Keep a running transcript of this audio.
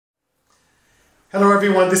Hello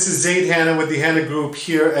everyone, this is Zaid Hanna with the Hanna Group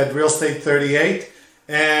here at Real Estate 38,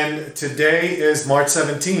 and today is March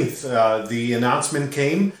 17th. The announcement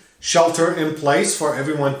came, shelter in place for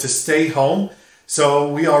everyone to stay home.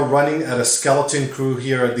 So we are running at a skeleton crew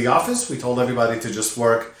here at the office. We told everybody to just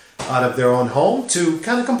work out of their own home to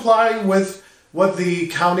kind of comply with what the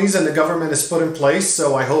counties and the government has put in place.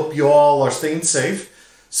 So I hope you all are staying safe.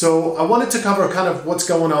 So I wanted to cover kind of what's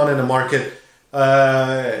going on in the market.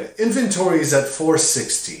 Inventory is at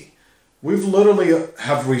 460. We've literally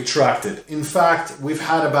have retracted. In fact, we've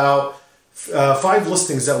had about 5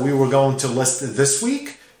 listings that we were going to list this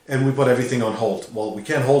week, and we put everything on hold. Well, we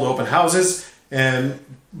can't hold open houses, and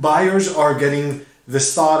buyers are getting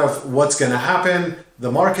this thought of what's going to happen.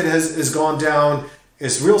 The market has gone down.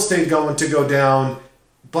 Is real estate going to go down?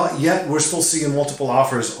 But yet we're still seeing multiple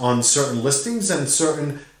offers on certain listings and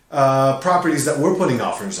certain properties that we're putting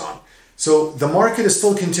offers on. So the market is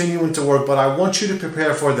still continuing to work, but I want you to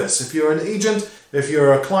prepare for this. If you're an agent, if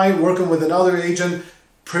you're a client working with another agent,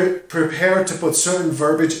 prepare to put certain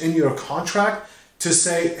verbiage in your contract to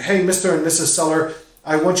say, hey, Mr. and Mrs. Seller,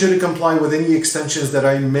 I want you to comply with any extensions that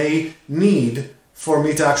I may need for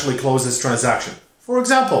me to actually close this transaction. For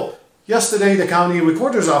example, yesterday the county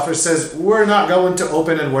recorder's office says we're not going to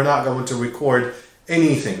open and we're not going to record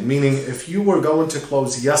anything. Meaning if you were going to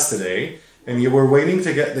close yesterday and you were waiting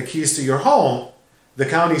to get the keys to your home, the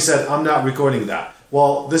county said, I'm not recording that.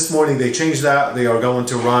 Well, this morning they changed that. They are going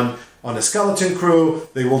to run on a skeleton crew.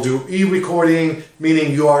 They will do e-recording,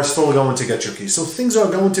 meaning you are still going to get your keys. So things are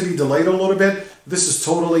going to be delayed a little bit. This is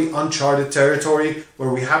totally uncharted territory where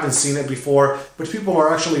we haven't seen it before, but people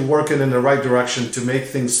are actually working in the right direction to make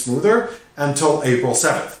things smoother until April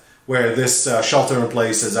 7th, where this shelter in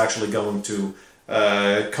place is actually going to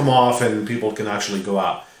come off and people can actually go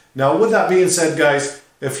out. Now, with that being said, guys,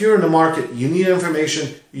 if you're in the market, you need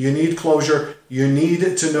information, you need closure, you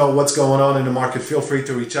need to know what's going on in the market, feel free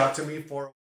to reach out to me for